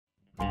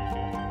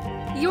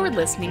You're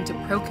listening to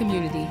Pro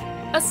Community,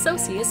 a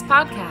Socius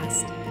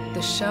podcast,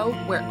 the show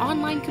where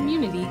online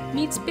community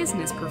meets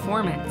business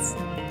performance.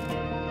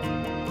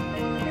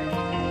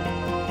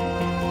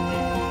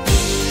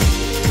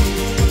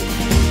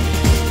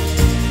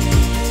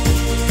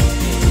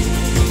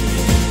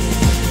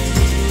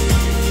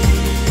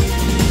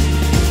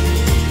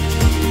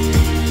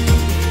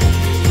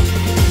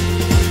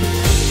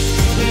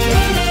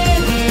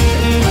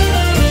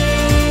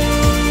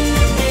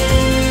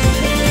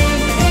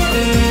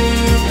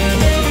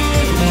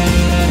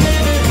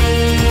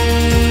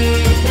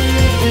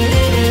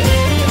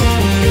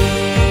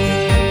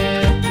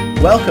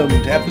 Welcome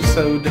to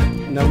episode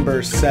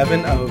number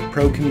 7 of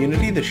Pro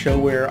Community, the show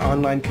where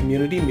online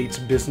community meets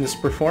business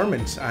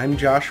performance. I'm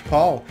Josh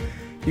Paul.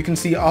 You can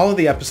see all of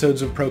the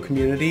episodes of Pro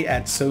Community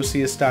at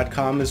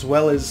Socius.com, as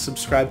well as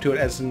subscribe to it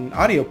as an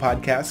audio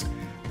podcast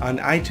on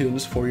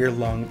iTunes for your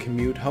long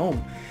commute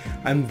home.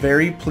 I'm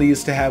very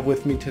pleased to have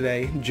with me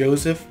today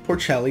Joseph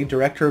Porcelli,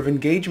 Director of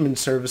Engagement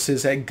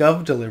Services at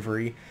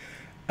GovDelivery,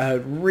 a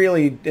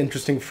really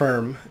interesting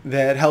firm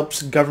that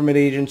helps government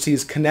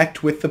agencies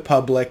connect with the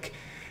public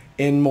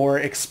in more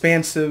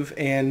expansive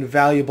and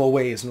valuable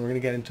ways, and we're going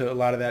to get into a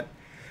lot of that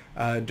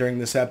during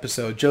this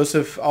episode.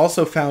 Joseph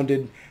also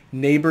founded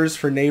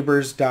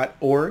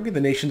NeighborsForNeighbors.org,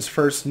 the nation's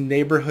first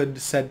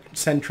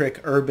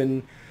neighborhood-centric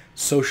urban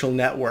social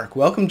network.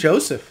 Welcome,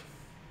 Joseph.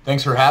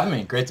 Thanks for having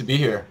me. Great to be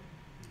here.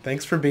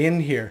 Thanks for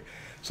being here.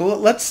 So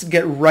let's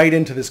get right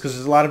into this because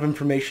there's a lot of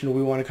information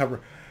we want to cover.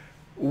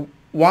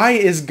 Why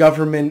is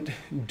government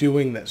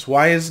doing this?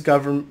 Why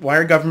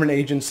are government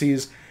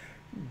agencies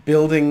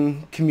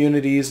building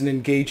communities and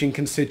engaging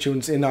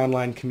constituents in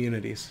online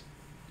communities?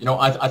 You know,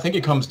 I think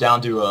it comes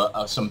down to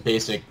some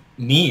basic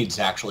needs,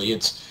 actually.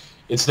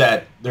 It's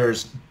that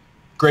there's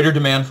greater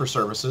demand for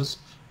services,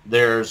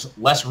 there's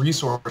less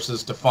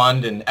resources to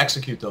fund and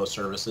execute those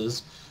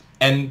services,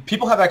 and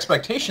people have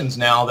expectations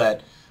now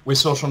that with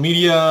social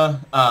media,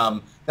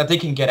 that they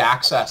can get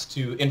access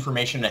to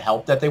information and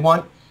help that they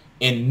want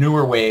in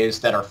newer ways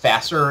that are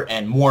faster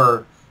and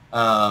more,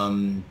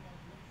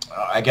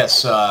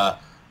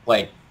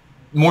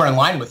 more in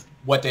line with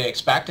what they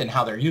expect and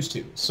how they're used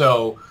to.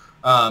 So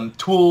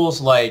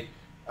tools like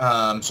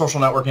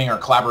social networking or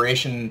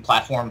collaboration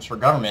platforms for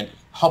government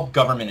help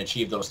government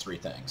achieve those three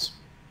things.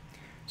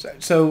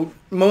 So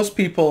most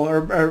people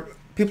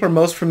are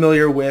most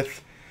familiar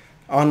with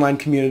online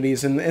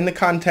communities in the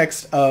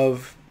context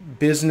of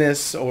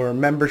business or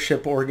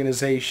membership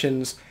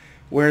organizations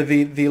where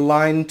the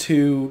line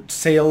to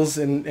sales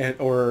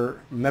or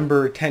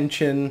member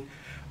retention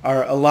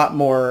are a lot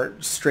more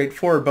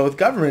straightforward. But with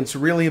government's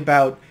really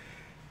about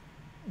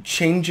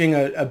changing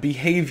a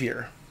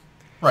behavior,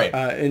 right?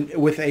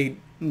 With a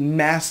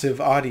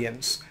massive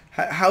audience.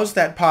 How's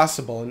that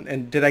possible?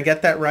 And did I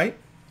get that right?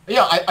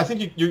 Yeah, I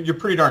think you're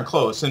pretty darn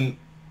close. And you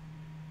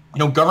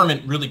know,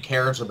 government really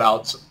cares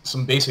about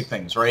some basic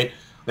things, right?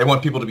 They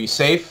want people to be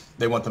safe.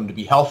 They want them to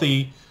be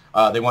healthy.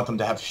 They want them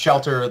to have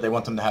shelter. They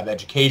want them to have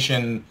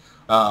education.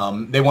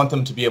 They want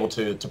them to be able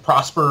to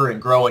prosper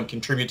and grow and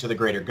contribute to the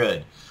greater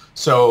good.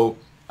 So,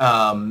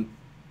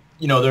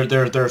 you know,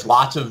 there's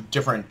lots of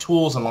different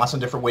tools and lots of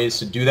different ways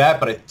to do that.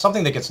 But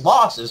something that gets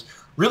lost is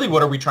really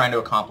what are we trying to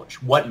accomplish?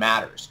 What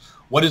matters?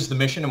 What is the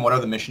mission and what are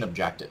the mission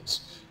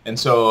objectives? And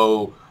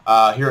so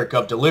here at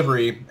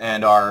GovDelivery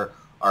and our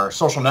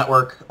social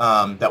network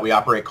that we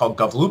operate called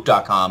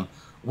GovLoop.com,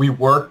 we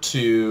work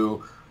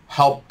to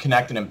help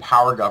connect and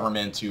empower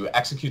government to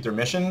execute their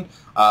mission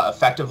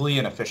effectively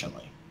and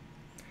efficiently.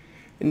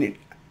 And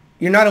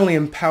you're not only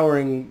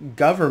empowering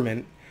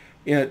government,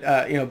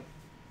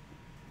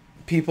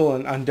 people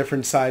on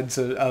different sides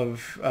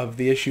of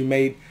the issue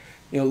may,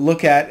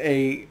 look at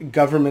a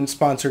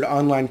government-sponsored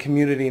online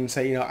community and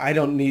say, I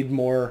don't need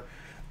more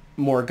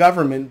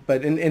government.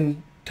 But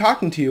in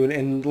talking to you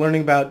and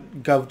learning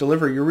about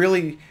GovDelivery, you're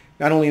really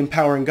not only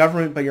empowering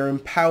government, but you're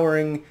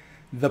empowering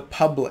the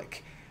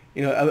public.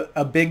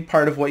 A big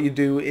part of what you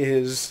do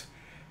is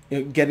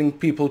getting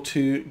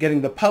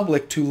the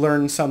public to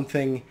learn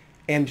something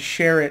and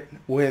share it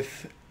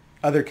with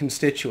other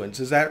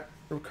constituents. Is that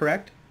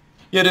correct?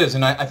 Yeah, it is,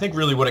 and I think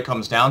really what it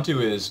comes down to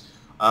is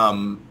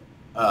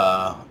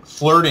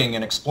flirting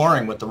and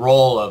exploring with the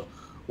role of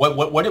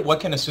what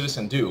can a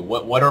citizen do?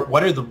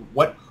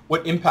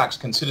 What impacts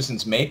can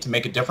citizens make to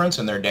make a difference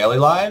in their daily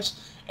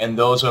lives and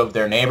those of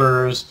their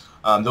neighbors,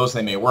 those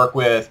they may work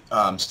with,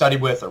 study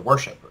with, or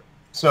worship.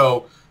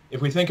 So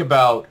if we think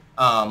about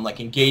like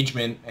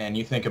engagement, and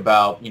you think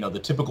about the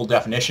typical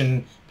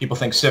definition, people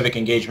think civic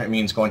engagement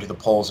means going to the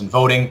polls and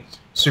voting.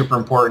 Super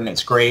important.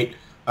 It's great.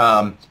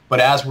 But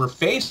as we're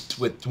faced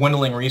with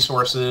dwindling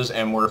resources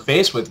and we're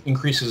faced with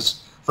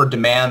increases for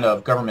demand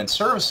of government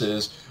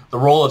services, the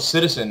role of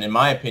citizen, in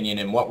my opinion,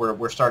 and what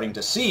we're starting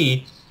to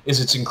see is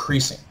it's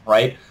increasing,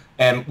 right?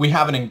 And we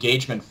have an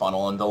engagement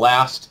funnel, and the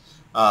last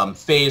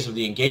phase of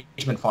the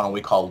engagement funnel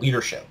we call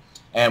leadership.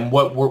 And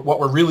what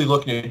we're really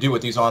looking to do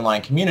with these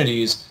online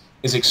communities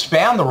is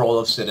expand the role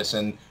of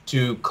citizen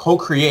to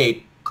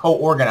co-create,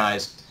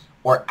 co-organize,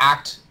 or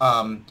act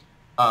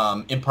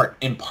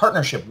in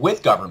partnership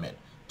with government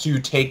to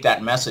take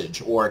that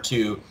message or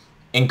to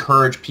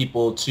encourage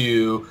people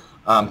to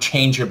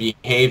change their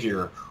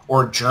behavior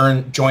or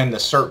join the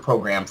CERT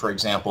program, for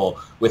example,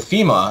 with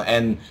FEMA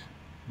and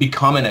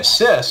become an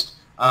assist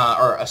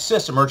or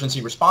assist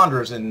emergency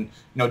responders in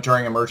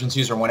during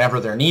emergencies or whenever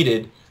they're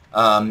needed.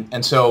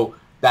 And so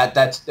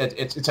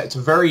it's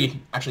a very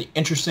actually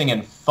interesting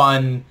and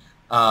fun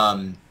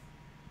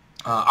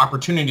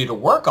opportunity to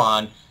work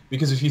on,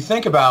 because if you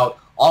think about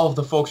all of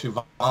the folks who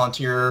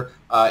volunteer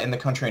in the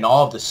country and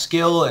all of the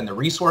skill and the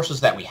resources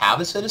that we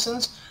have as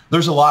citizens,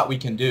 there's a lot we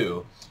can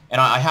do. And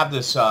I have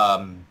this,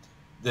 I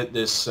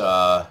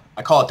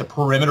call it the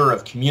perimeter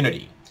of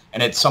community,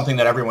 and it's something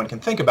that everyone can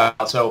think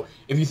about. So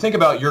if you think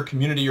about your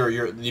community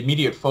or the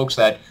immediate folks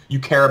that you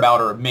care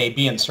about or may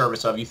be in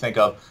service of, you think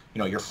of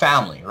your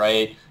family,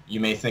 right? You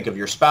may think of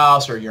your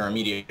spouse or your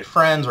immediate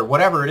friends or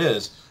whatever it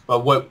is. But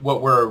what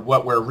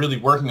we're really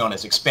working on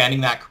is expanding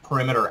that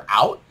perimeter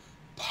out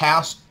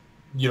past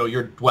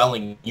your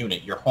dwelling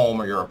unit, your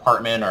home or your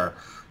apartment or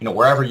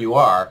wherever you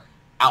are,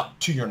 out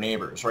to your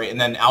neighbors, right? And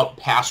then out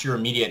past your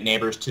immediate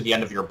neighbors to the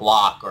end of your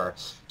block or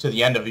to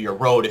the end of your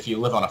road if you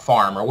live on a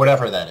farm or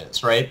whatever that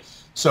is, right?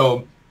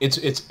 So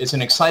it's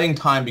an exciting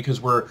time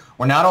because we're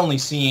not only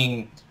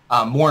seeing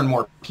more and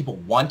more people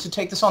want to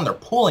take this on, they're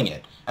pulling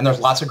it. And there's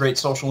lots of great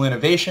social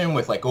innovation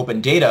with like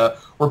open data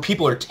where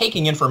people are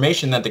taking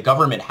information that the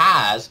government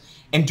has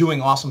and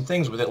doing awesome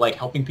things with it, like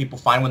helping people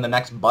find when the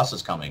next bus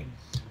is coming,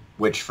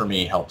 which for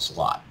me helps a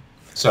lot.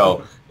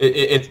 So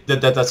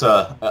that's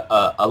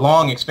a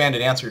long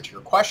expanded answer to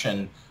your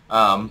question,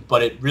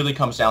 but it really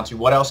comes down to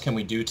what else can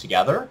we do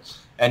together?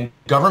 And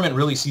government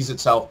really sees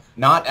itself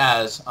not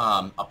as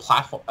a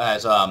platform,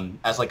 as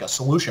like a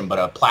solution, but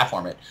a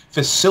platform. It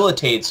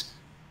facilitates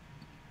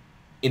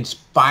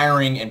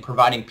inspiring and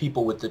providing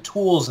people with the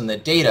tools and the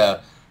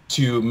data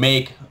to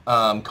make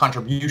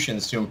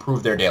contributions to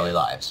improve their daily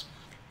lives.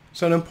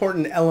 So an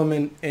important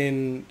element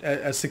in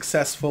a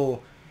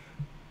successful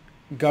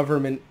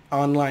government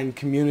online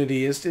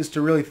community is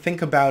to really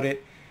think about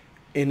it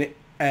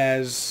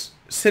as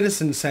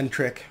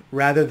citizen-centric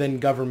rather than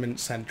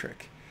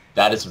government-centric.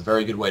 That is a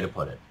very good way to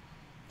put it.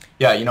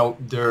 Yeah,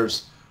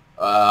 there's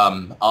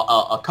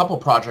a couple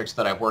projects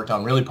that I've worked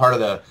on. Really part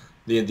of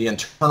the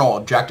internal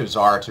objectives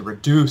are to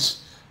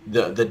reduce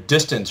the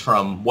distance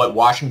from what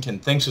Washington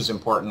thinks is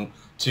important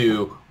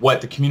to what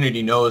the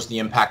community knows the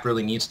impact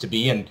really needs to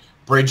be, and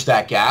bridge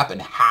that gap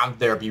and have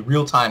there be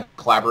real-time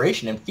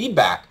collaboration and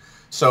feedback.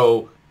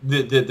 So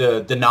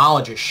the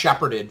knowledge is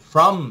shepherded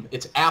from,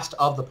 it's asked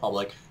of the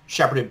public,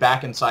 shepherded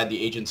back inside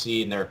the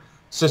agency, and their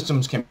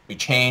systems can be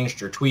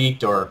changed or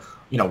tweaked or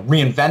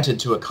reinvented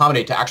to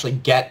accommodate to actually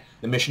get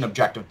the mission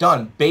objective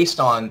done based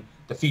on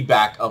the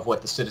feedback of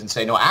what the citizens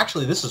say. No,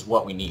 actually, this is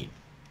what we need.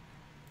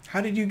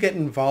 How did you get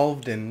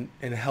involved in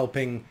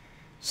helping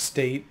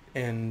state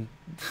and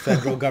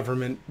federal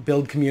government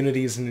build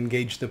communities and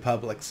engage the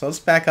public? So let's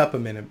back up a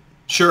minute.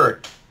 Sure,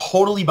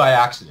 totally by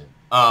accident.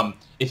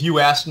 If you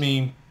asked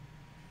me,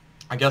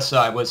 I guess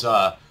I was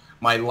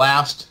my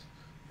last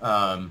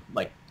my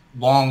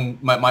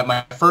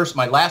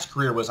last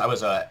career was I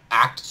was a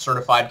ACT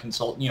certified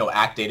consultant,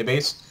 ACT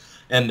database,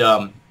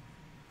 and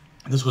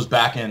this was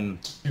back in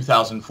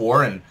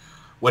 2004. And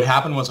what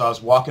happened was I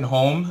was walking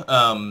home,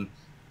 and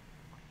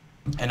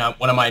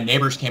one of my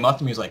neighbors came up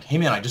to me. He's like, "Hey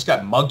man, I just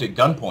got mugged at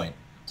gunpoint."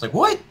 I was like,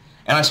 "What?"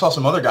 And I saw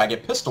some other guy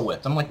get pistol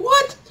whipped. I'm like,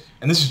 "What?"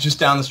 And this is just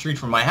down the street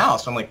from my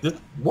house. I'm like,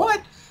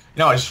 "What?"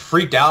 I just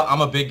freaked out.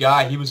 I'm a big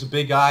guy. He was a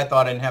big guy. I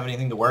thought I didn't have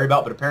anything to worry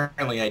about, but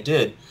apparently I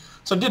did.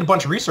 So I did a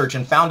bunch of research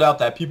and found out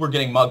that people were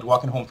getting mugged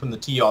walking home from the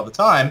T all the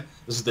time.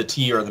 This is the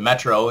T or the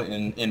Metro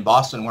in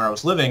Boston where I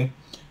was living.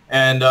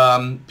 And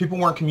people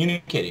weren't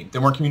communicating. They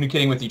weren't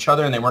communicating with each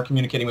other, and they weren't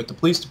communicating with the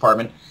police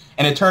department.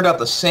 And it turned out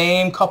the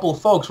same couple of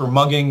folks were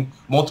mugging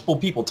multiple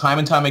people time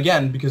and time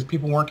again because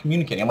people weren't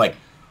communicating. I'm like,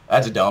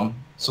 that's dumb.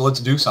 So let's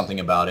do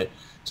something about it.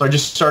 So I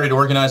just started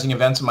organizing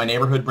events in my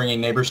neighborhood,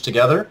 bringing neighbors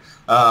together,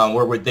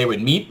 where they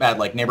would meet at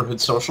like neighborhood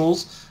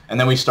socials. And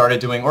then we started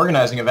doing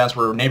organizing events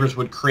where neighbors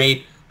would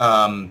create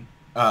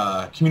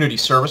community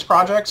service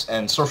projects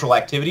and social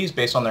activities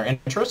based on their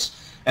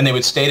interests, and they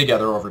would stay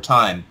together over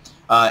time.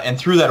 And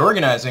through that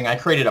organizing, I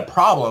created a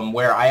problem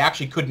where I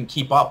actually couldn't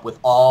keep up with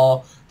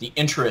all the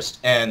interest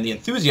and the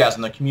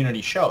enthusiasm the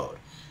community showed.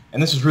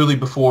 And this is really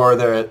before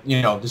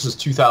this is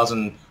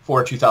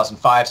 2004,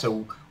 2005,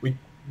 so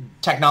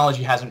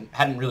technology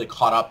hadn't really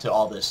caught up to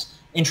all this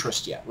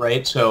interest yet,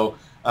 right? So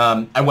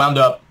I wound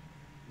up,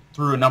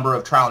 through a number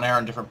of trial and error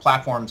on different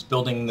platforms,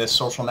 building this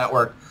social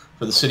network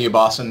for the city of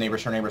Boston,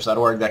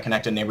 neighborsforneighbors.org, that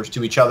connected neighbors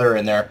to each other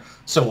and their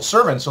civil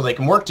servants so they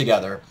can work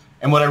together.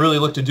 And what I really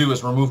looked to do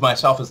is remove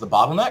myself as the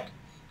bottleneck,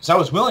 because I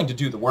was willing to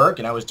do the work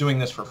and I was doing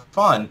this for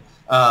fun,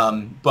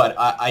 but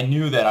I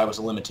knew that I was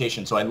a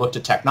limitation. So I looked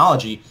at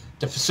technology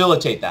to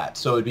facilitate that,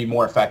 so it would be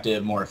more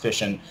effective, more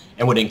efficient,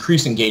 and would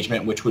increase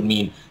engagement, which would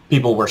mean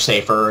people were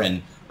safer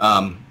and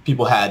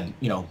people had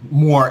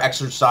more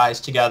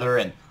exercise together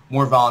and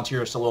more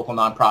volunteers to local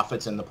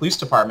nonprofits, and the police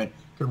department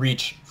could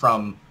reach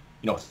from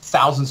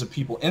thousands of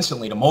people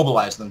instantly to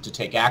mobilize them to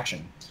take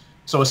action.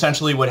 So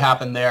essentially what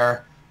happened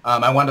there,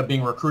 I wound up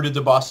being recruited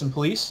to Boston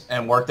Police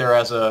and worked there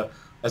as a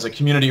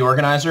community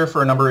organizer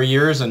for a number of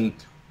years and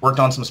worked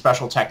on some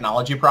special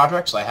technology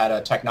projects. I had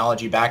a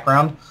technology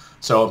background,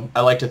 so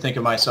I like to think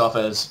of myself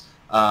as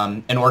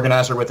an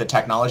organizer with a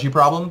technology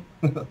problem.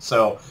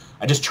 So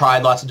I just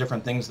tried lots of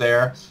different things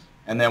there,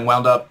 and then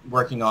wound up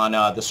working on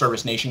the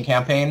Service Nation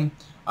campaign,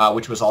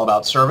 which was all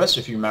about service.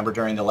 If you remember,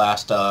 during the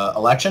last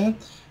election,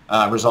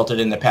 resulted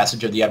in the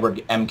passage of the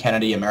Edward M.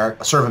 Kennedy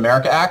Serve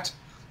America Act,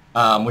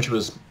 which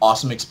was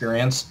awesome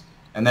experience.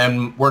 And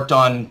then worked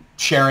on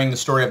sharing the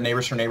story of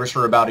Neighbors for Neighbors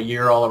for about a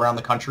year all around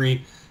the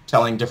country,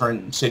 telling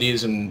different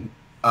cities and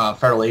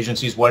federal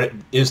agencies what it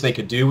is they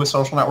could do with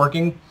social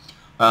networking.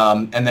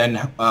 And then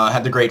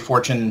had the great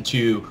fortune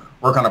to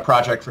work on a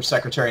project for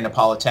Secretary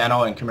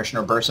Napolitano and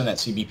Commissioner Burson at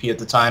CBP at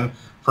the time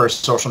for a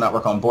social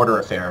network on border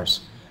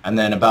affairs. And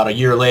then about a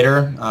year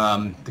later,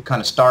 the kind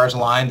of stars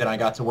aligned, and I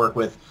got to work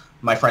with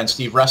my friend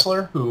Steve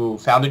Ressler, who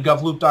founded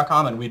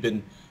GovLoop.com, and we've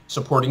been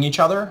supporting each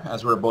other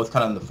as we're both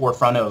kind of in the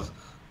forefront of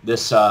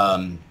this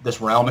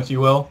realm, if you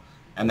will,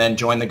 and then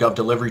joined the Gov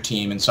Delivery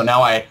team. And so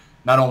now I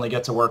not only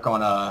get to work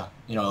on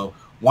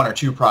one or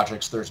two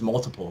projects, there's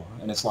multiple,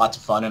 and it's lots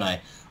of fun, and I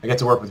get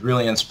to work with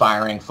really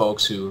inspiring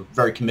folks who are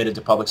very committed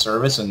to public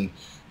service and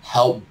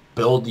help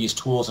build these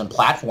tools and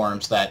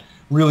platforms that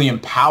really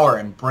empower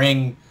and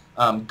bring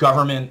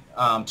government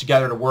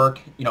together to work,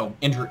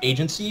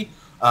 interagency,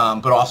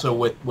 but also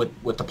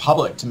with the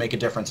public to make a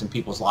difference in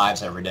people's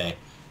lives every day.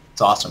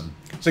 It's awesome.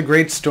 It's a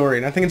great story,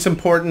 and I think it's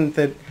important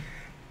that,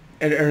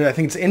 or I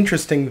think it's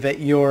interesting that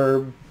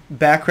your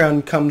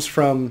background comes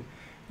from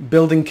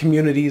building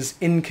communities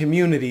in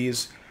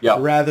communities, Yep.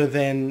 rather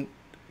than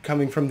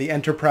coming from the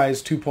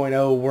Enterprise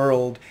 2.0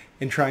 world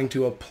and trying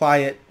to apply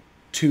it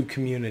to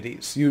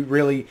communities. You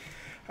really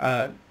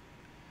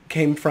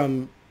came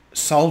from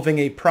solving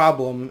a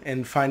problem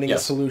and finding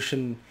Yes. a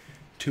solution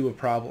to a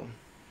problem.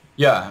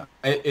 Yeah,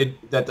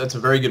 that's a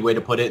very good way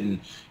to put it. And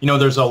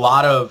there's a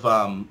lot of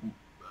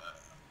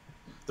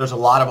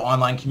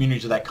online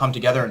communities that come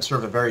together and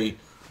serve a very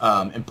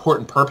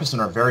important purpose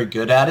and are very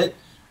good at it.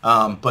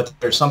 But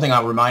there's something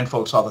I remind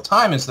folks all the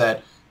time, is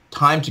that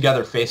time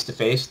together face to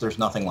face, there's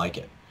nothing like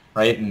it,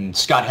 right? And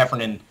Scott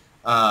Heffernan,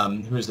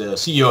 who's the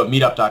CEO of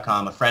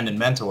Meetup.com, a friend and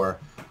mentor,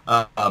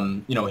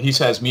 he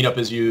says Meetup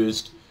is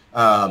used.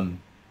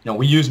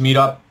 We use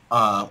Meetup.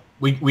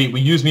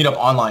 We use Meetup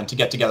online to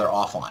get together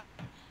offline,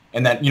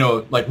 and that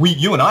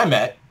you and I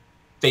met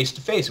face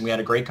to face, and we had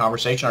a great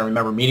conversation. I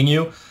remember meeting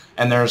you,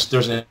 and there's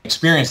an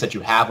experience that you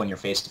have when you're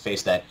face to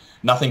face that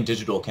nothing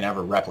digital can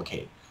ever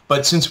replicate.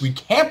 But since we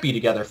can't be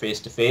together face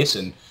to face,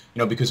 and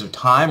because of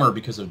time or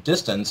because of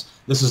distance,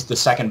 this is the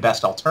second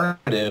best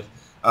alternative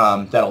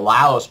that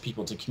allows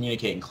people to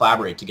communicate and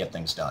collaborate to get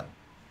things done.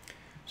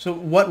 So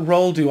what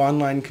role do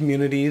online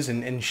communities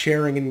and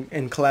sharing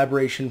and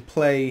collaboration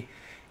play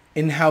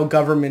in how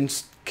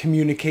governments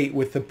communicate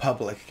with the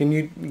public? Can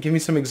you give me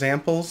some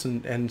examples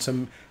and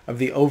some of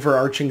the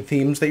overarching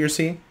themes that you're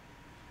seeing?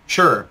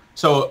 Sure.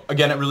 So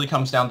again, it really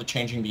comes down to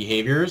changing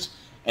behaviors,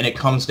 and it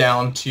comes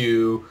down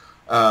to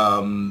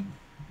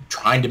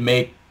trying to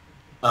make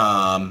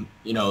the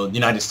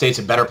United States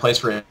a better place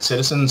for its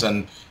citizens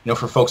and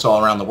for folks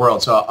all around the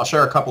world. So I'll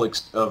share a couple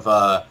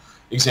of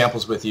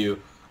examples with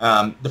you.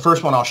 The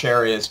first one I'll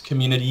share is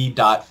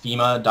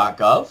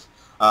community.fema.gov.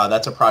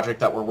 That's a project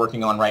that we're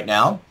working on right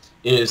now.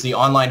 It is the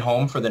online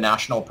home for the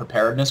National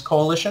Preparedness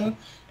Coalition,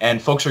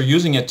 and folks are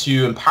using it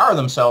to empower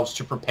themselves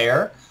to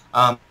prepare,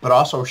 but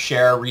also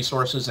share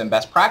resources and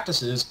best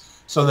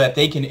practices so that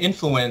they can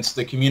influence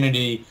the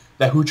community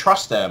who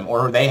trust them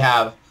or they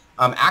have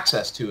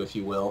access to, if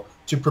you will,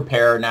 to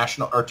prepare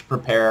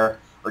to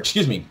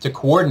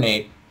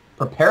coordinate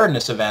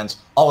preparedness events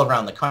all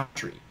around the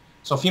country.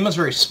 So FEMA's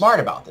very smart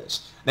about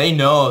this. They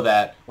know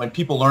that when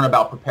people learn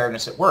about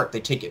preparedness at work, they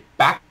take it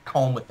back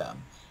home with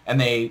them, and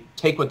they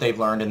take what they've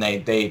learned and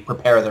they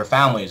prepare their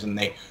families, and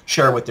they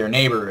share with their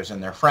neighbors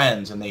and their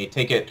friends, and they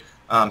take it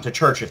to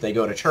church if they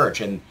go to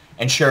church, and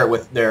share it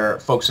with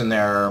their folks in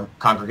their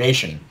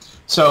congregation.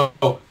 So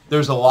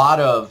there's a lot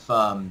of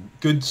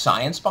good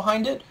science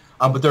behind it,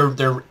 but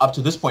there up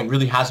to this point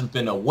really hasn't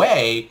been a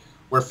way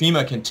where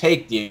FEMA can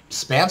take the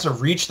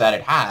expansive reach that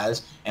it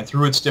has and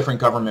through its different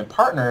government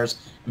partners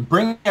and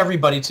bring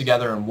everybody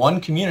together in one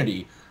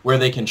community where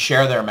they can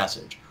share their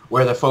message,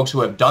 where the folks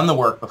who have done the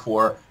work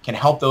before can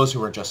help those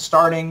who are just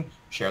starting,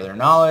 share their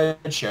knowledge,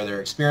 share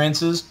their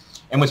experiences.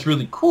 And what's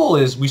really cool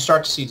is we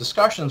start to see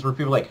discussions where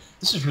people are like,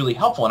 this is really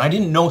helpful, and I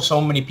didn't know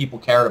so many people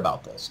cared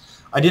about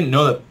this. I didn't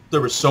know that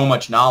there was so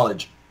much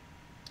knowledge,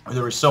 or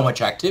there was so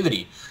much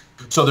activity.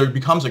 So there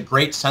becomes a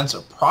great sense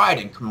of pride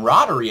and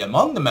camaraderie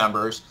among the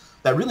members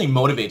that really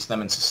motivates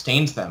them and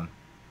sustains them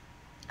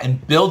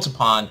and builds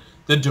upon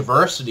the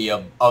diversity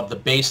of the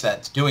base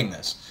that's doing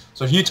this.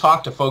 So if you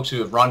talk to folks who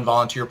have run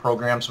volunteer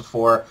programs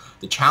before,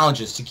 the challenge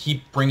is to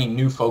keep bringing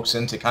new folks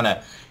in to kind of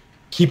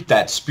keep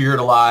that spirit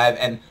alive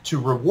and to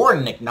reward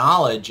and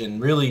acknowledge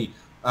and really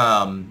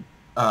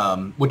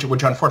which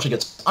unfortunately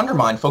gets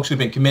undermined, folks who've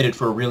been committed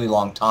for a really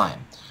long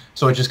time.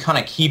 So it just kind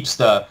of keeps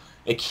the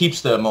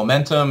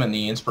momentum and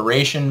the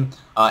inspiration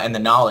and the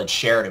knowledge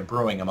shared and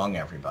brewing among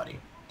everybody.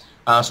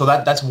 So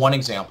that's one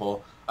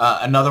example.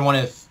 Another one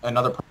is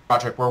another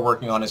project we're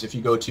working on is if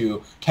you go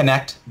to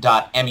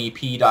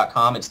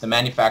connect.mep.com, it's the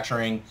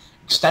Manufacturing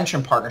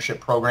Extension Partnership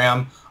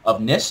Program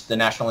of NIST, the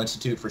National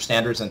Institute for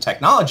Standards and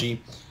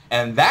Technology,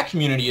 and that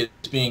community is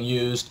being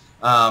used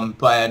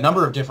by a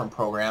number of different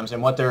programs.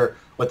 And what they're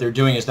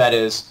doing is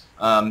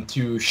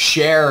to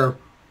share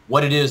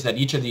what it is that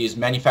each of these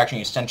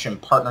manufacturing extension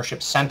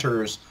partnership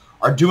centers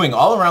are doing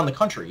all around the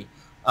country,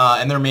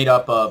 and they're made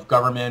up of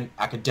government,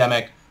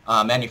 academic,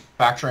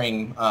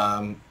 manufacturing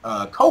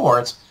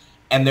cohorts,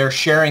 and they're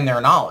sharing their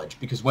knowledge,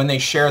 because when they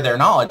share their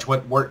knowledge,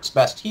 what works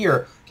best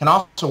here can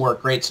also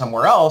work great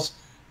somewhere else.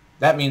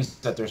 That means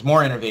that there's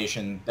more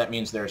innovation, that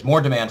means there's more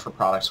demand for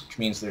products, which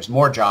means there's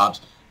more jobs,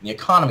 and the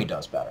economy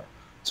does better.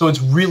 So it's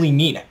really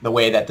neat the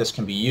way that this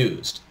can be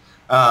used.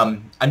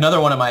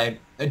 Another one of my,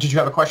 did you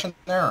have a question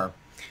there? Or?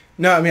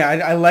 No, I mean,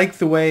 I like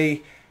the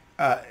way,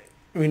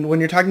 when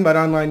you're talking about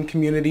online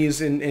communities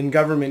in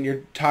government,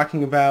 you're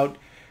talking about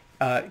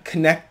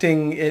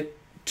connecting it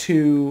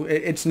to,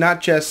 it's not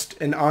just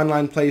an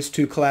online place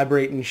to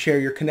collaborate and share,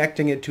 you're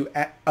connecting it to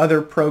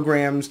other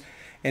programs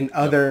and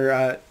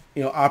other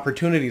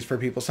opportunities for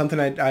people. Something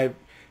I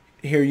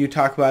hear you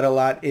talk about a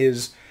lot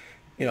is,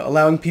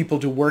 allowing people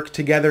to work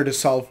together to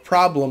solve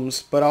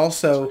problems, but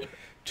also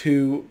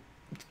to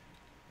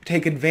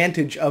take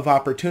advantage of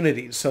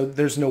opportunities. So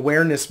there's an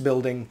awareness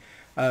building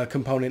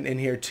component in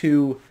here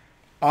to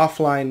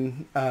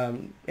offline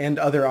and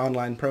other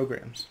online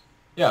programs.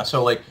 Yeah,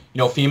 so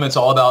FEMA, it's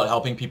all about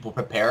helping people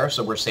prepare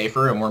so we're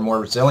safer and we're more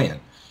resilient.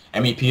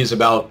 MEP is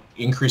about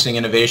increasing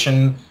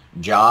innovation,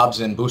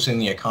 jobs, and boosting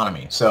the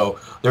economy. So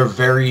they're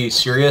very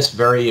serious,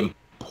 very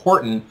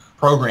important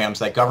programs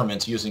that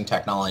government's using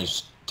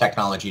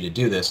technology to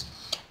do this.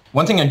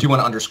 One thing I do want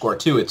to underscore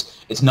too,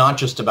 it's not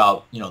just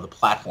about the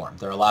platform.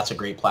 There are lots of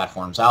great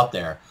platforms out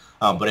there,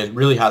 but it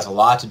really has a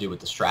lot to do with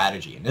the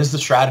strategy. And is the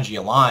strategy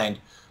aligned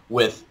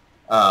with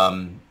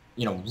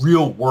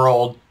real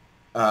world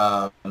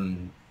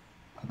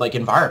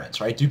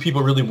environments, right? Do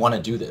people really want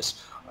to do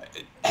this?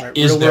 Right.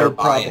 Is there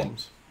buy-in,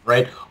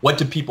 right? What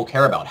do people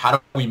care about? How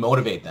do we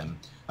motivate them?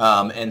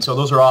 And so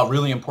those are all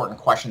really important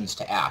questions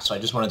to ask. So I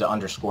just wanted to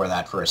underscore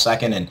that for a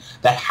second. And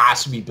that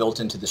has to be built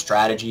into the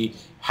strategy,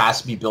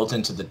 has to be built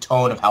into the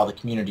tone of how the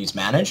community is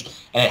managed.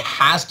 And it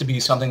has to be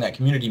something that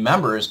community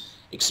members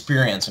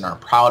experience and are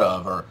proud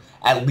of, or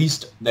at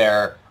least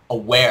they're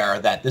aware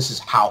that this is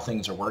how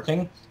things are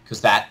working,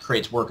 because that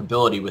creates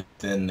workability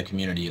within the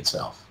community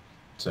itself.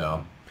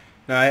 So.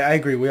 No, I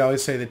agree. We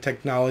always say that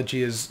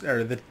technology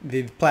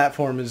the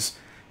platform is,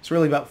 it's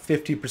really about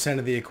 50%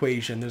 of the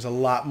equation. There's a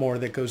lot more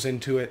that goes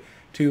into it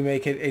to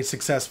make it a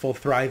successful,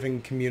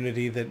 thriving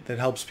community that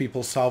helps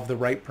people solve the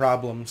right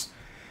problems.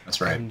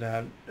 That's right. And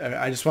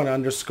I just want to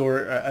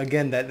underscore,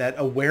 again, that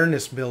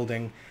awareness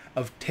building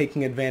of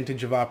taking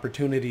advantage of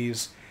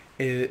opportunities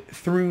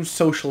through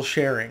social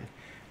sharing.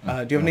 Do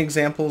you have any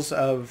examples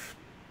of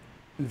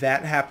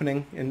that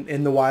happening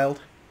in the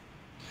wild?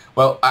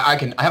 Well, I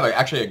have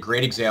actually a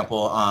great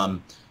example.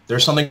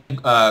 There's something,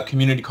 a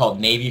community called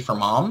Navy for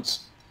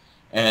Moms.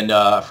 And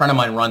a friend of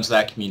mine runs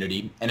that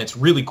community, and it's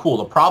really cool.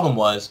 The problem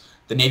was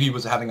the Navy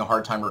was having a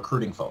hard time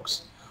recruiting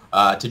folks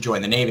to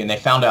join the Navy, and they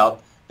found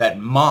out that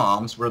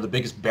moms were the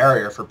biggest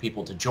barrier for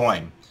people to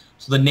join.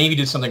 So the Navy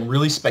did something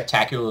really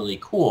spectacularly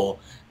cool.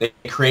 They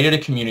created a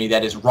community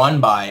that is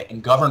run by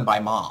and governed by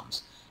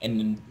moms, and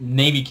the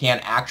Navy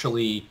can't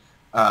actually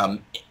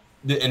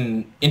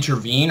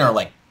intervene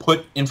or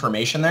put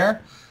information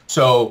there.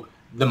 So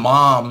the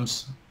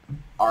moms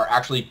are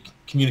actually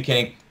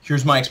communicating,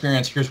 here's my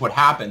experience, here's what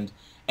happened.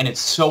 And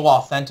it's so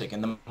authentic,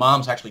 and the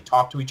moms actually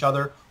talk to each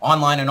other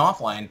online and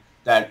offline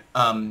that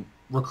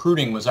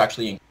recruiting was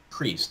actually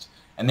increased,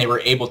 and they were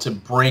able to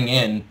bring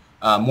in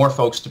more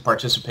folks to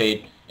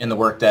participate in the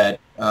work that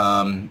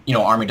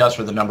Army does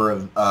for the number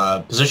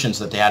of positions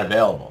that they had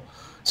available.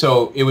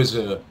 So it was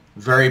a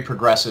very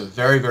progressive,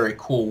 very, very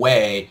cool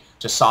way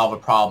to solve a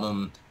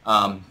problem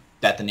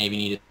that the Navy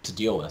needed to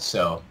deal with.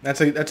 So that's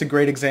a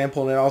great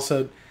example, and it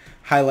also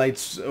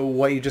highlights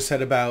what you just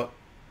said about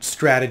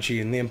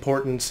strategy and the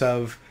importance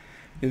of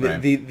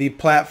the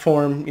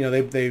platform.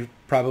 They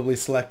probably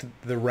selected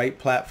the right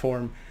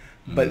platform,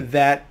 but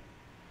that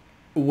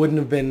wouldn't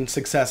have been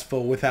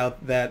successful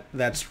without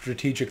that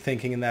strategic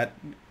thinking and that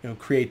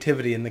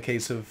creativity in the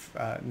case of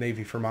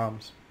Navy for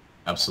Moms.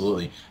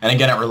 Absolutely. And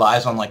again, it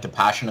relies on the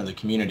passion of the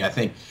community. I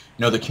think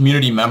the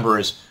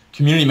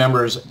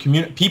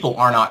people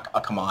are not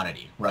a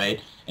commodity, right?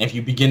 And if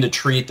you begin to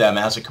treat them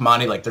as a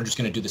commodity, they're just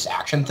going to do this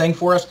action thing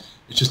for us,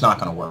 it's just not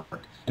going to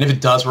work. And if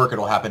it does work,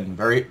 it'll happen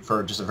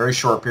for just a very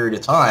short period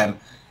of time,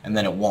 and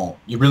then it won't.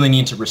 You really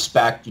need to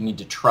respect, you need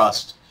to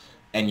trust,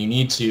 and you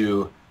need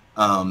to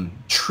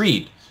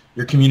treat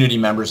your community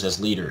members as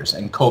leaders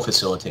and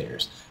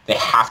co-facilitators. They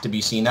have to be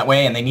seen that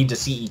way, and they need to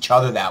see each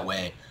other that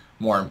way,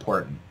 more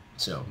important.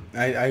 So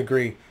I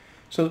agree.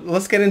 So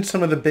let's get into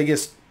some of the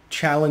biggest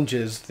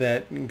challenges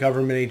that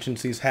government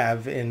agencies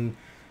have in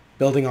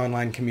building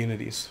online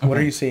communities. What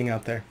are you seeing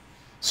out there?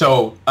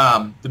 So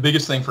the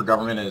biggest thing for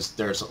government is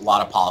there's a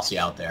lot of policy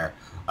out there,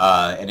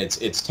 and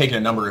it's taken a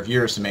number of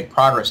years to make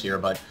progress here.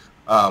 But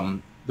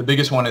the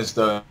biggest one is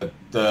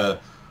the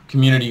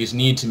communities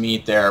need to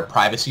meet their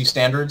privacy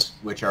standards,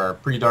 which are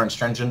pretty darn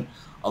stringent,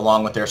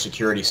 along with their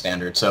security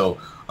standards. So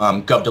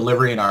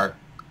GovDelivery and our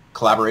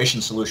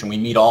collaboration solution, we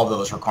meet all of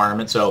those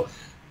requirements. So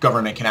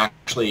government can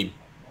actually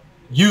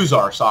use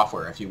our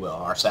software, if you will,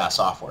 our SaaS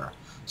software.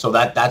 So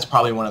that's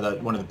probably one of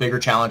the bigger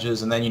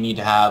challenges. And then you need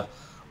to have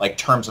like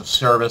terms of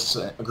service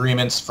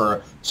agreements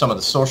for some of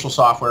the social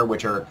software,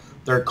 which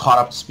they're caught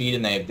up to speed,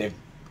 and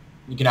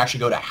you can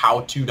actually go to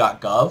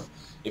howto.gov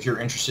if you're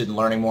interested in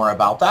learning more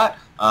about that.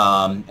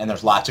 And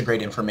there's lots of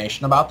great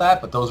information about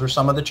that, but those are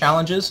some of the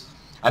challenges.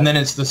 And then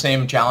it's the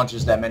same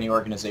challenges that many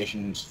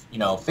organizations,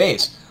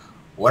 face.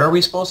 What are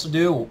we supposed to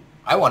do?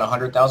 I want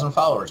 100,000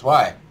 followers.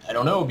 Why? I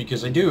don't know,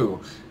 because I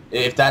do.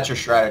 If that's your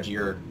strategy,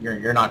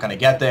 you're not going to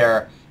get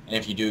there. And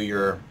if you do,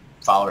 your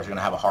followers are going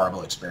to have a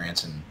horrible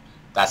experience, and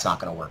that's not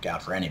going to work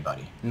out for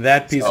anybody.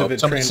 That piece of it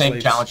some translates. of the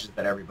same challenges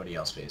that everybody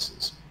else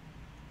faces.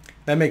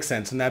 That makes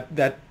sense, and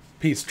that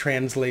piece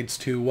translates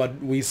to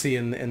what we see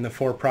in the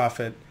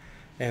for-profit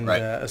and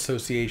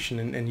association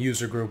and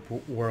user group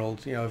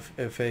world.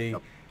 If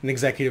an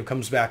executive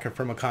comes back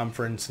from a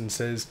conference and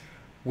says,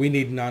 we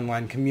need an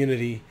online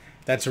community,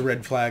 that's a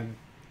red flag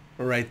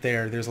right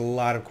there. There's a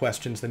lot of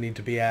questions that need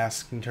to be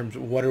asked in terms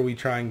of what are we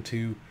trying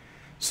to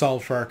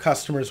solve for our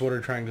customers, what are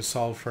we trying to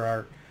solve for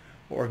our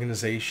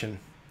organization.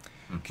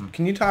 Mm-hmm.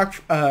 Can you talk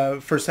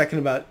for a second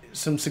about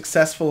some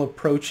successful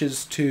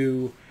approaches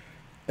to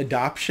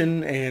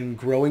adoption and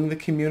growing the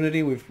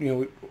community?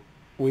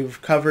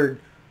 We've covered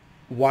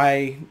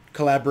why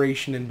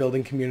collaboration and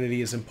building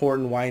community is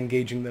important, why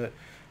engaging the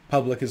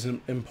public is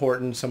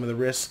important, some of the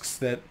risks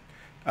that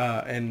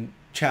and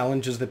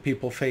challenges that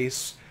people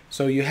face.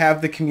 So you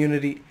have the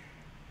community.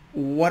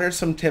 What are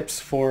some tips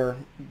for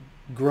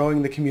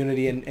growing the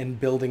community and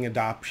building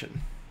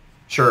adoption?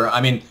 Sure.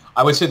 I mean,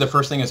 I would say the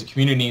first thing is the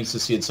community needs to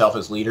see itself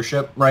as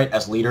leadership, right?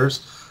 As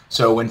leaders.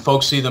 So when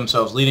folks see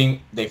themselves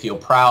leading, they feel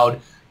proud.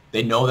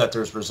 They know that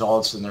there's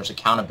results and there's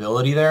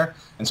accountability there.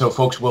 And so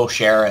folks will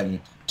share and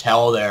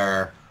tell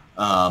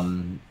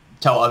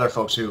other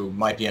folks who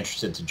might be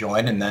interested to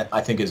join. And that, I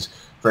think, is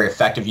very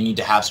effective. You need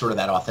to have sort of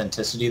that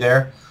authenticity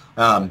there.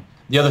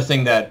 The other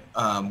thing that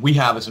we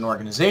have as an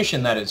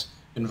organization that has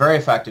been very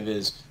effective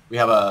is we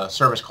have a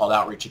service called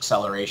Outreach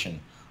Acceleration.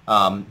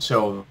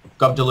 So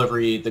the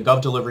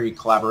GovDelivery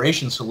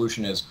collaboration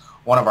solution is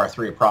one of our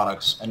 3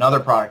 products. Another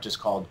product is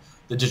called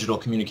the Digital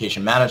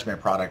Communication Management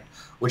product,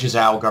 which is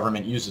how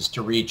government uses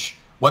to reach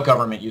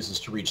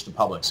the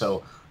public.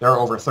 So there are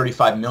over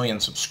 35 million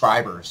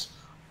subscribers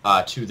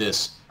to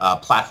this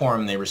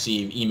platform. They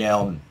receive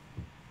email and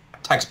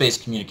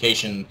text-based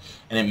communication,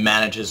 and it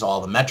manages all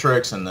the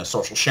metrics and the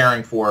social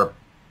sharing for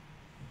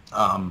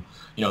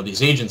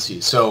these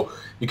agencies. So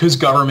because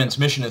government's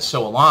mission is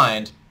so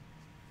aligned,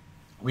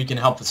 we can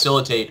help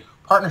facilitate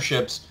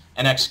partnerships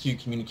and execute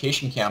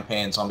communication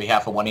campaigns on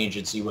behalf of one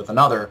agency with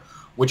another,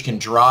 which can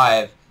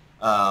drive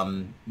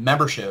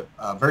membership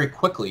very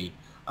quickly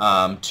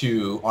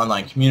to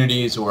online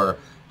communities or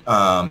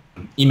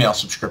email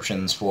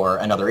subscriptions for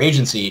another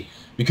agency,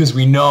 because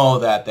we know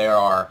that there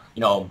are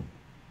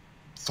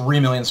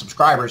 3 million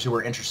subscribers who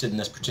are interested in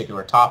this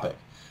particular topic.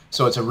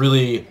 So it's a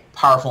really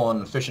powerful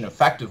and efficient,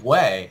 effective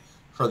way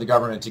for the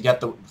government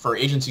for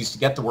agencies to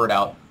get the word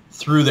out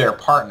through their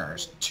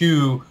partners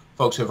to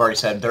folks who have already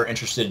said they're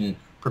interested in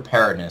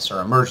preparedness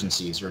or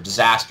emergencies or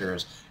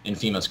disasters, in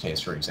FEMA's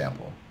case, for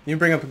example. You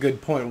bring up a good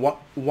point.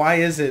 Why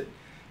is it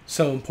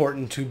so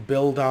important to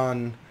build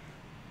on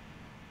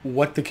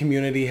what the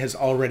community has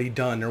already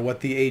done or what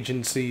the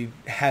agency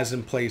has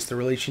in place, the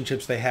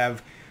relationships they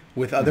have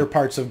with other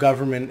parts of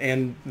government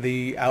and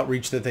the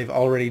outreach that they've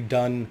already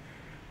done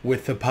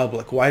with the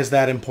public? Why is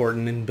that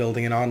important in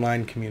building an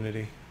online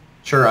community?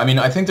 Sure. I mean,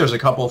 I think there's a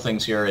couple of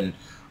things here, and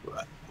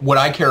what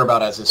I care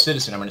about as a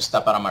citizen, I'm going to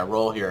step out of my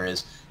role here,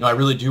 is I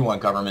really do want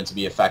government to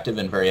be effective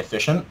and very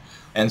efficient.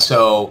 And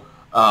so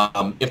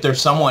if there's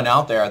someone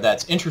out there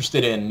that's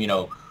interested in,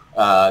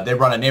 they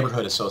run a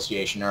neighborhood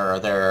association, or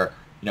they're,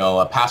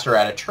 a pastor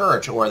at a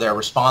church, or they're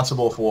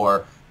responsible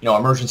for,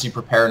 emergency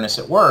preparedness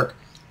at work,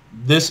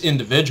 this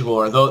individual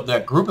or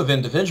that group of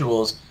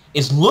individuals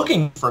is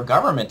looking for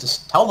government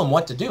to tell them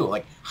what to do.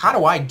 Like, how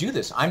do I do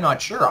this? I'm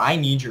not sure. I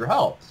need your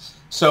help.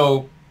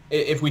 So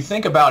if we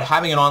think about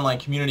having an online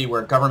community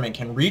where government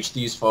can reach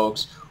these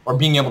folks or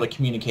being able to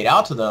communicate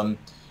out to them,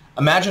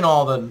 imagine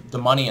all the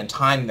money and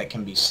time that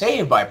can be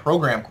saved by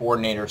program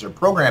coordinators or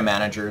program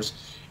managers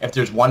if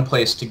there's one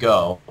place to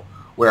go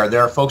where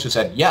there are folks who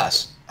said,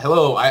 yes,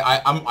 hello,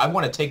 I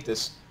want to take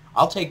this,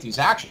 I'll take these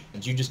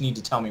actions. You just need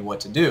to tell me what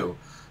to do.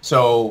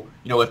 So,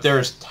 if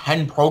there's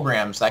 10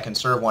 programs that can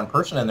serve one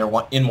person and they're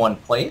in one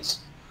place,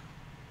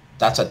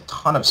 that's a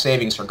ton of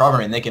savings for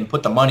government. They can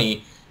put the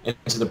money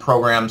into the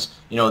programs,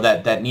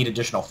 that need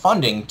additional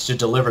funding to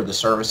deliver the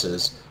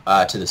services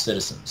to the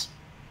citizens.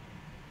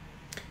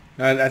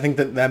 I think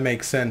that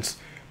makes sense.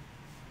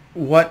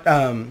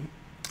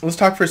 Let's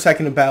talk for a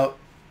second about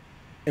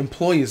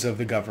employees of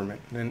the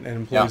government and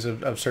employees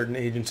of certain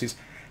agencies.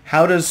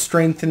 How does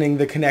strengthening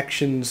the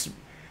connections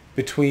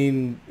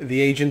between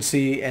the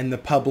agency and the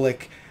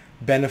public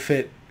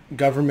benefit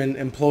government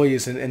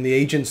employees and the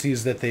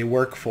agencies that they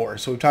work for?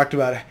 So we've talked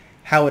about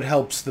how it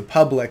helps the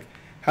public.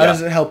 How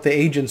does it help the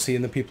agency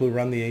and the people who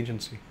run the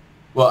agency?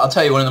 Well, I'll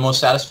tell you, one of the most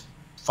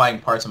satisfying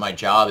parts of my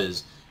job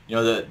is,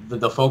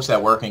 the folks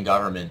that work in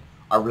government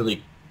are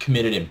really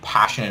committed and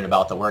passionate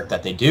about the work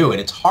that they do, and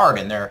it's hard,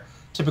 and there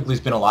typically has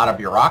been a lot of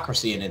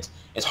bureaucracy, and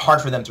it's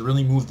hard for them to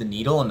really move the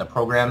needle in the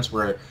programs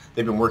where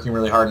they've been working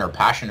really hard and are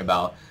passionate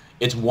about.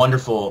 It's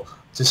wonderful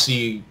to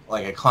see,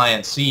 like, a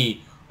client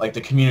see, like,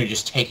 the community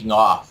just taking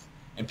off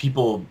and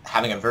people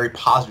having a very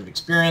positive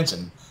experience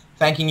and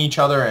thanking each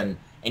other and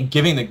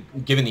giving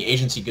the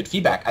agency good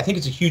feedback. I think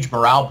it's a huge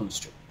morale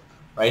booster,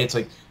 right? It's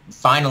like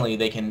finally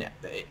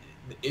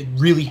it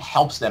really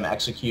helps them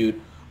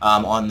execute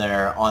on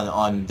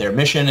their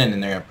mission and in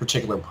their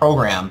particular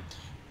program.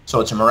 So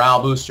it's a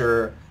morale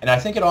booster, and I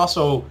think it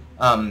also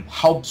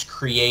helps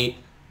create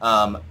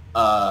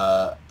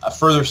a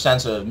further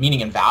sense of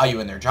meaning and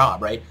value in their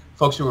job, right?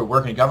 Folks who are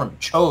working in government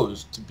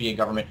chose to be in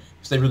government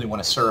because they really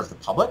want to serve the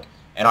public,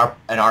 and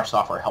our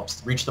software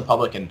helps reach the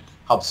public and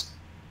helps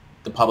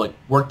the public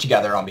work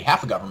together on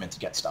behalf of government to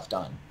get stuff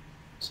done.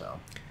 So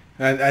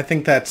I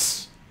think there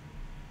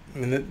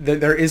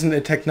isn't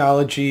a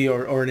technology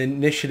or an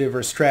initiative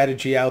or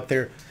strategy out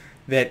there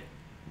that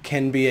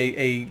can be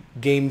a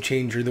game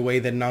changer the way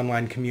that an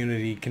online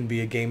community can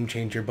be a game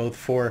changer, both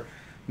for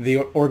the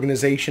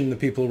organization, the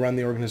people who run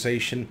the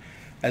organization,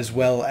 as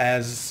well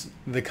as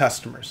the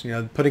customers.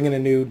 Putting in a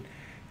new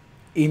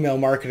email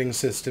marketing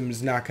system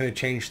is not going to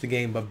change the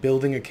game, but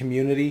building a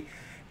community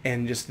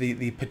and just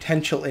the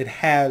potential it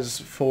has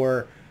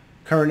for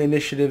current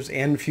initiatives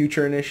and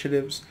future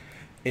initiatives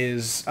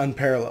is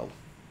unparalleled.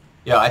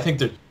 Yeah, I think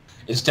that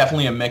it's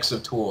definitely a mix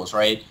of tools,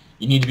 right?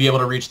 You need to be able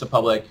to reach the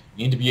public.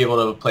 You need to be able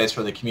to have a place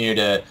for the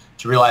community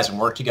to realize and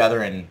work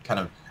together and kind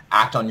of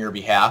act on your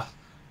behalf.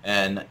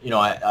 And,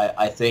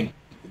 I think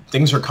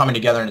things are coming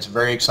together, and it's a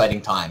very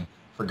exciting time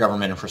for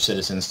government and for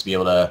citizens to be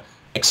able to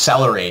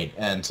accelerate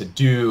and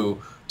to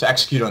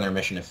execute on their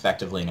mission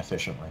effectively and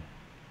efficiently.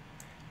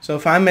 So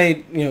if I'm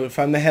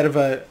the head of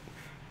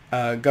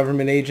a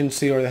government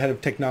agency or the head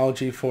of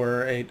technology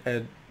for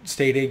a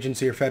state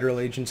agency or federal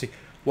agency,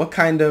 what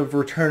kind of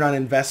return on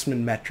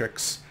investment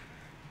metrics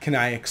can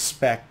I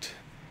expect?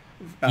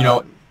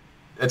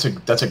 That's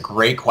a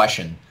great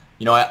question.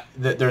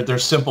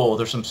 There's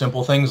some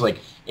simple things, like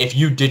if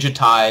you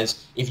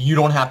digitize, if you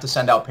don't have to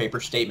send out paper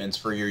statements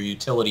for your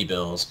utility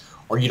bills,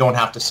 or you don't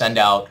have to send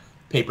out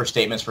paper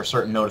statements for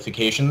certain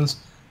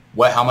notifications,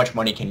 how much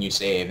money can you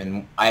save?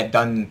 And I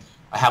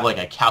have like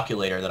a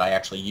calculator that I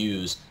actually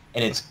use,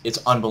 and it's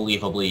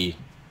unbelievably,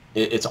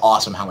 it's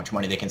awesome how much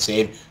money they can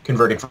save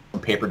converting from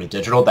paper to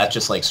digital. That's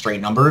just like straight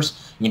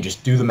numbers. You can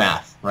just do the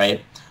math,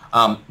 right?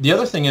 The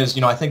other thing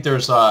is, I think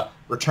there's a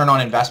return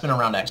on investment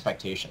around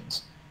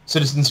expectations.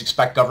 Citizens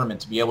expect government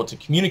to be able to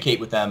communicate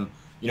with them,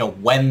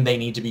 when they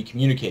need to be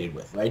communicated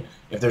with, right?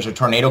 If there's a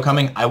tornado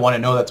coming, I want to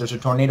know that there's a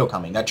tornado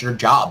coming. That's your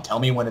job. Tell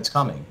me when it's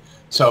coming.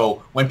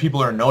 So when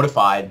people are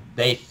notified,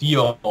 they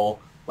feel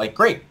like,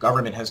 great,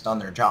 government has done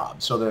their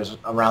job. So there's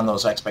around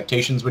those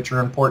expectations, which are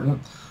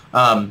important.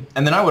 And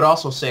then I would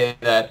also say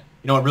that,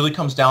 it really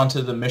comes down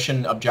to the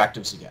mission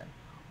objectives again.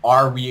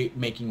 Are we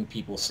making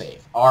people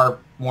safe? Are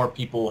more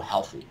people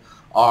healthy?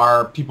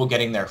 Are people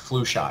getting their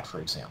flu shot, for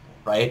example,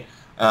 right?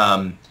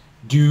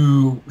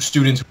 Do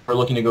students who are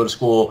looking to go to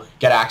school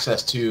get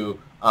access to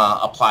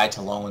apply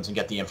to loans and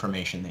get the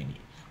information they need?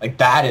 Like,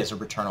 that is a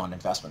return on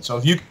investment. So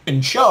if you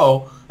can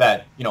show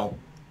that,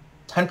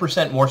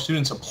 10% more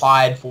students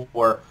applied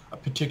for a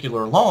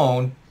particular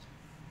loan,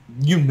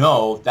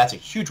 that's a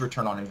huge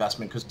return on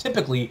investment, because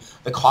typically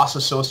the costs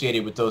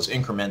associated with those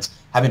increments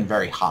have been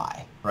very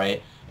high,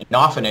 right? And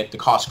often the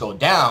costs go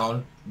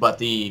down, but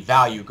the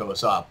value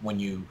goes up when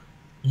you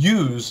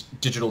use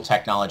digital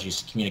technologies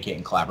to communicate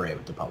and collaborate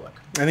with the public.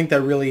 I think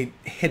that really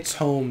hits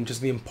home just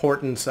the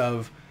importance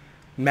of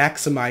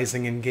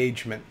maximizing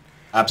engagement.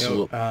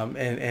 Absolutely.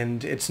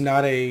 And it's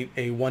not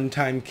a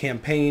one-time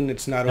campaign.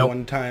 It's not a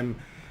one-time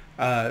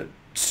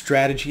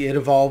strategy. It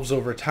evolves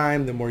over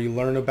time. The more you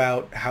learn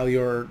about how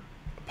your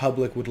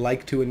public would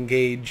like to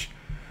engage,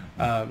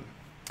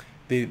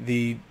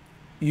 the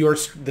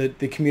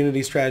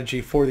community strategy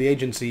for the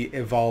agency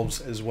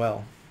evolves as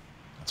well.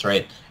 That's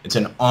right. It's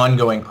an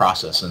ongoing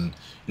process, and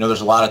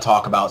there's a lot of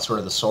talk about sort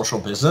of the social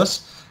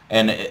business,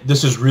 and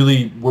this is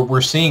really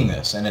we're seeing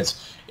this, and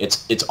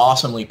it's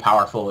awesomely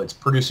powerful. It's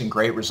producing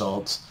great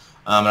results,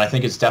 and I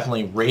think it's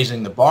definitely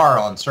raising the bar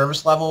on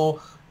service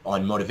level,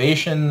 on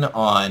motivation,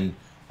 on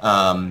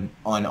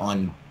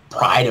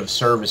pride of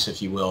service,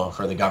 if you will,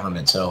 for the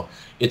government. So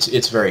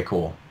it's very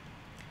cool.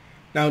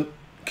 Now,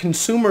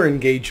 consumer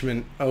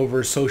engagement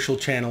over social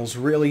channels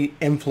really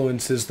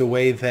influences the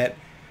way that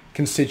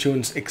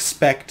constituents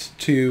expect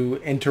to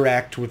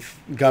interact with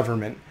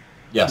government.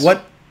 Yes.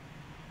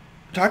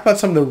 Talk about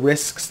some of the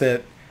risks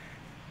that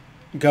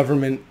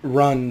government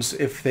runs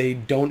if they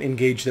don't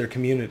engage their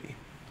community.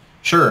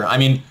 Sure. I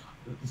mean,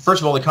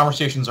 first of all, the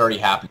conversation's already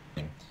happening.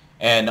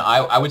 And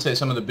I would say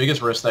some of the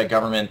biggest risks that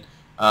government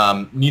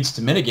needs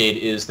to mitigate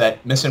is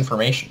that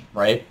misinformation,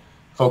 right?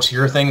 Folks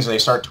hear things, they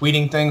start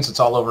tweeting things, it's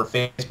all over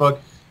Facebook.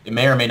 It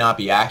may or may not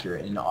be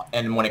accurate.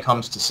 And when it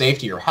comes to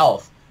safety or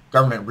health,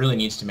 government really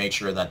needs to make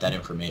sure that that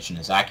information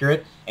is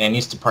accurate, and it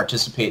needs to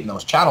participate in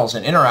those channels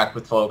and interact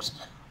with folks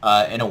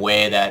in a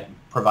way that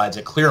provides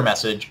a clear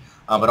message,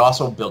 but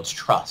also builds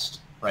trust,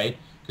 right?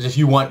 Because if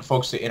you want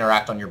folks to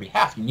interact on your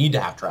behalf, you need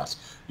to have trust.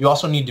 You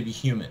also need to be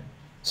human.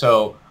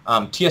 So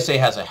TSA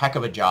has a heck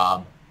of a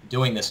job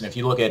doing this, and if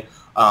you look at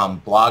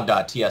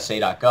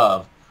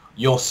blog.tsa.gov,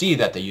 you'll see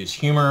that they use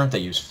humor, they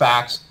use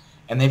facts,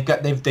 and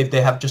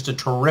they have just a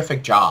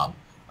terrific job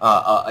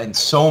and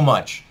so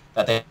much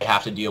that they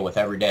have to deal with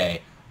every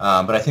day.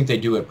 But I think they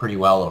do it pretty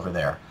well over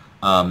there,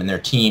 and their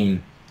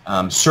team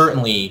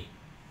certainly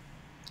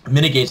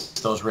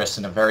mitigates those risks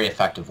in a very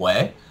effective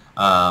way.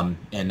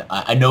 And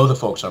I know the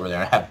folks over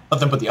there. I have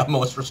nothing but the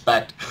utmost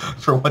respect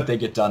for what they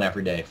get done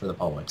every day for the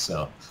public.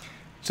 So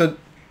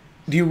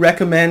do you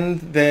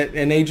recommend that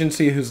an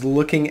agency who's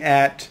looking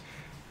at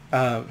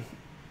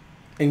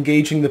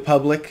engaging the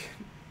public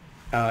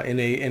in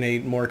a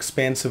more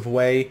expansive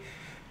way,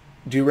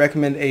 do you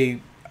recommend a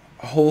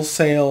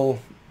wholesale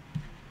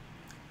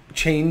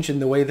change in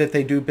the way that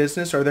they do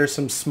business? Or are there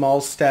some small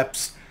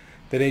steps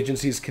that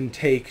agencies can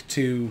take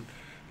to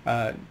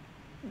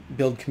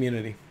build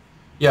community?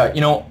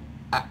 Yeah,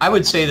 I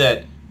would say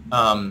that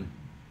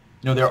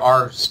there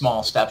are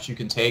small steps you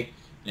can take,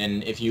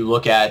 and if you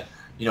look at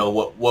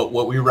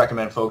what we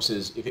recommend folks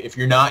is if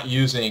you're not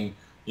using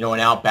an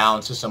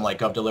outbound system like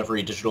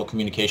GovDelivery Digital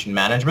Communication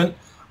Management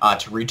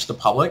to reach the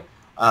public,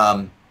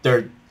 I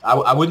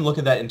wouldn't look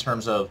at that in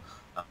terms of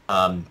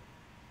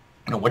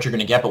what you're going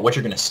to get, but what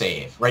you're going to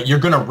save, right? You're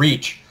going to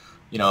reach,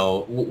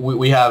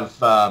 we have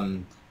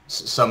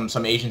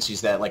some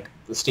agencies that, like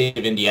the state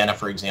of Indiana,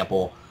 for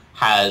example,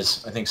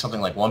 has, I think,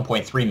 something like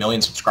 1.3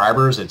 million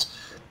subscribers. It's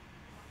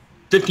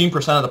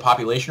 15% of the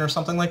population or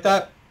something like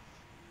that.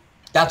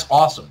 That's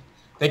awesome.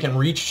 They can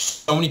reach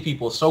so many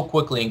people so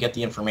quickly and get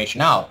the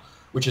information out,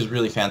 which is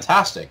really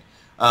fantastic.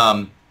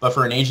 But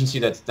for an agency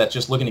that's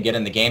just looking to get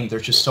in the game,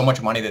 there's just so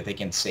much money that they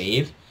can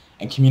save,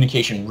 and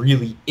communication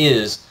really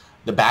is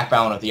the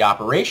backbone of the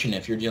operation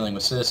if you're dealing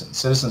with citizens.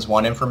 Citizens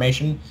want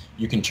information.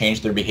 You can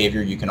change their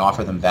behavior. You can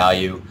offer them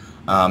value.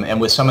 And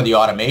with some of the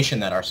automation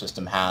that our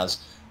system has,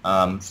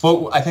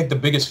 I think the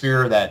biggest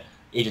fear that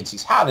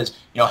agencies have is,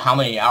 how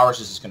many hours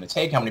is this going to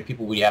take? How many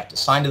people we have to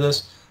assign to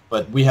this?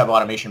 But we have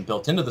automation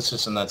built into the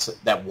system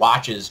that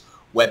watches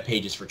web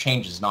pages for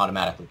changes and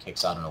automatically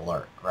kicks out an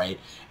alert, right?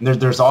 And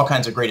there's all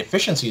kinds of great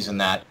efficiencies in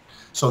that,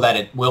 so that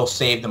it will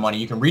save the money.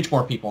 You can reach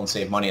more people and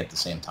save money at the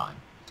same time.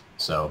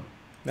 So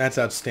that's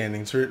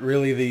outstanding. So it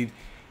really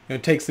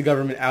it takes the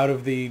government out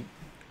of the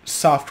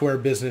software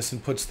business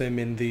and puts them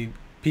in the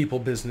people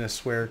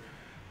business where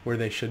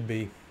they should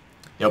be.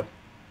 Yep.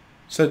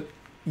 So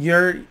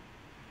you're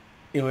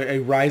a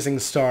rising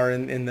star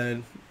in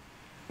the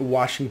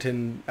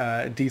Washington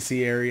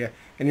D.C. area,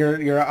 and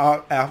you're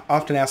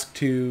often asked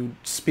to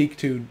speak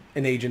to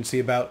an agency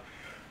about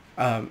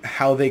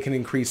how they can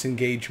increase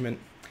engagement.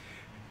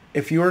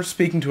 If you're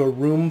speaking to a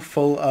room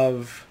full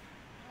of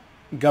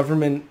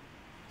government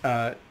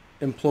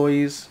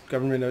employees,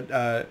 government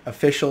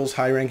officials,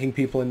 high-ranking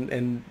people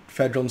in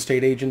federal and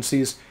state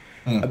agencies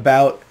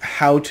about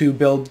how to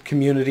build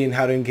community and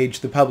how to engage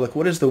the public,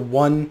 what is the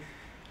one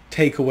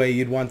takeaway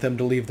you'd want them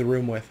to leave the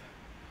room with?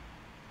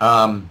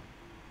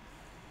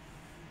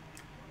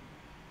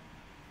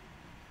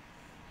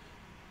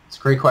 It's a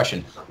great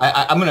question.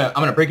 I'm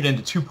gonna break it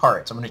into two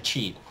parts. I'm gonna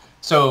cheat.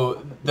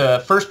 So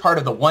the first part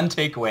of the one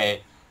takeaway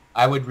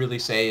I would really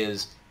say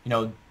is,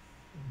 you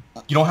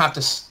don't have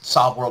to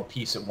solve world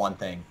peace at one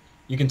thing.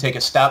 You can take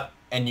a step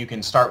and you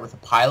can start with a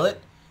pilot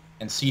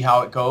and see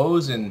how it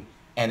goes and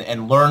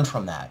learn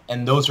from that.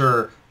 And those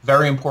are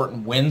very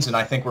important wins. And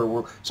I think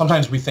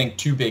sometimes we think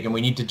too big, and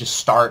we need to just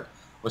start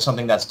with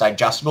something that's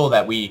digestible,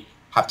 that we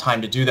have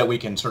time to do, that we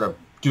can sort of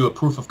do a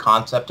proof of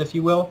concept, if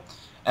you will.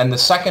 And the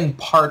second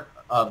part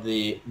of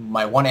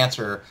my one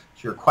answer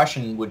to your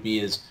question would be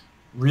is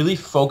really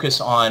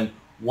focus on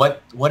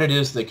what it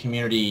is the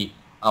community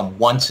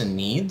wants and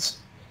needs,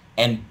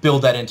 and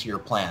build that into your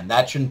plan.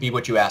 That shouldn't be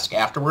what you ask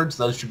afterwards.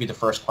 Those should be the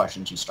first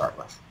questions you start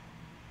with.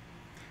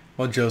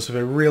 Well, Joseph, I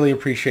really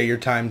appreciate your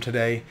time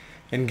today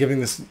and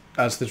giving us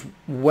this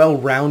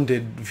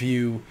well-rounded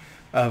view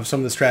of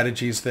some of the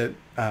strategies that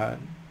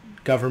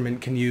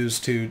government can use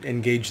to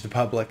engage the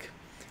public.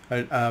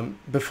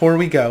 Before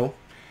we go,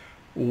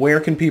 where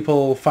can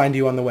people find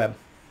you on the web?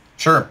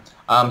 Sure.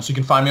 So you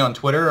can find me on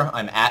Twitter.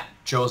 I'm at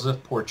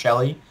Joseph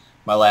Porcelli.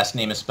 My last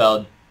name is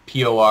spelled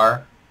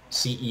Porcelli.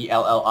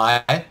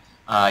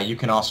 You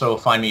can also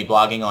find me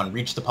blogging on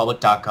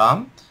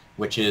reachthepublic.com,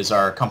 which is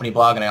our company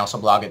blog, and I also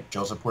blog at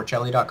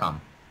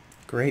josephporcelli.com.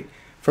 Great.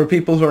 For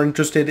people who are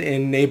interested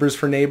in Neighbors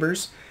for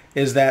Neighbors,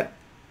 is that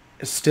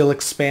still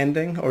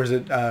expanding, or is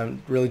it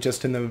really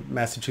just in the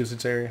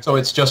Massachusetts area? So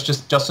it's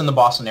just in the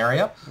Boston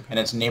area, and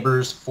it's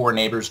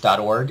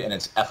neighborsforneighbors.org, and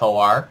it's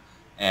FOR,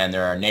 and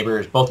there are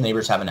neighbors. Both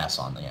neighbors have an S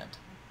on the end.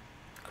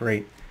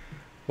 Great.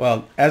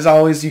 Well, as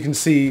always, you can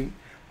see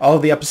all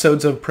of the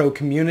episodes of Pro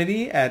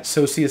Community at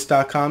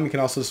Socius.com. You can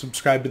also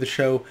subscribe to the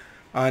show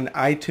on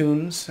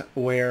iTunes,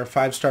 where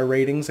 5-star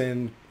ratings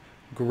and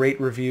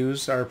great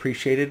reviews are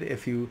appreciated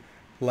if you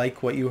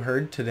like what you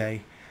heard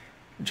today.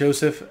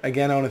 Joseph,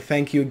 again, I want to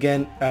thank you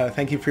again.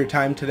 Thank you for your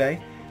time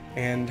today,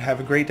 and have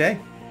a great day.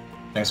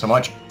 Thanks so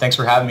much. Thanks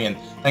for having me, and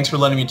thanks for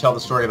letting me tell the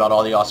story about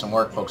all the awesome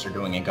work folks are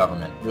doing in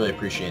government. Really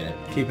appreciate it.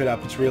 Keep it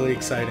up. It's really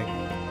exciting.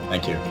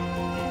 Thank you.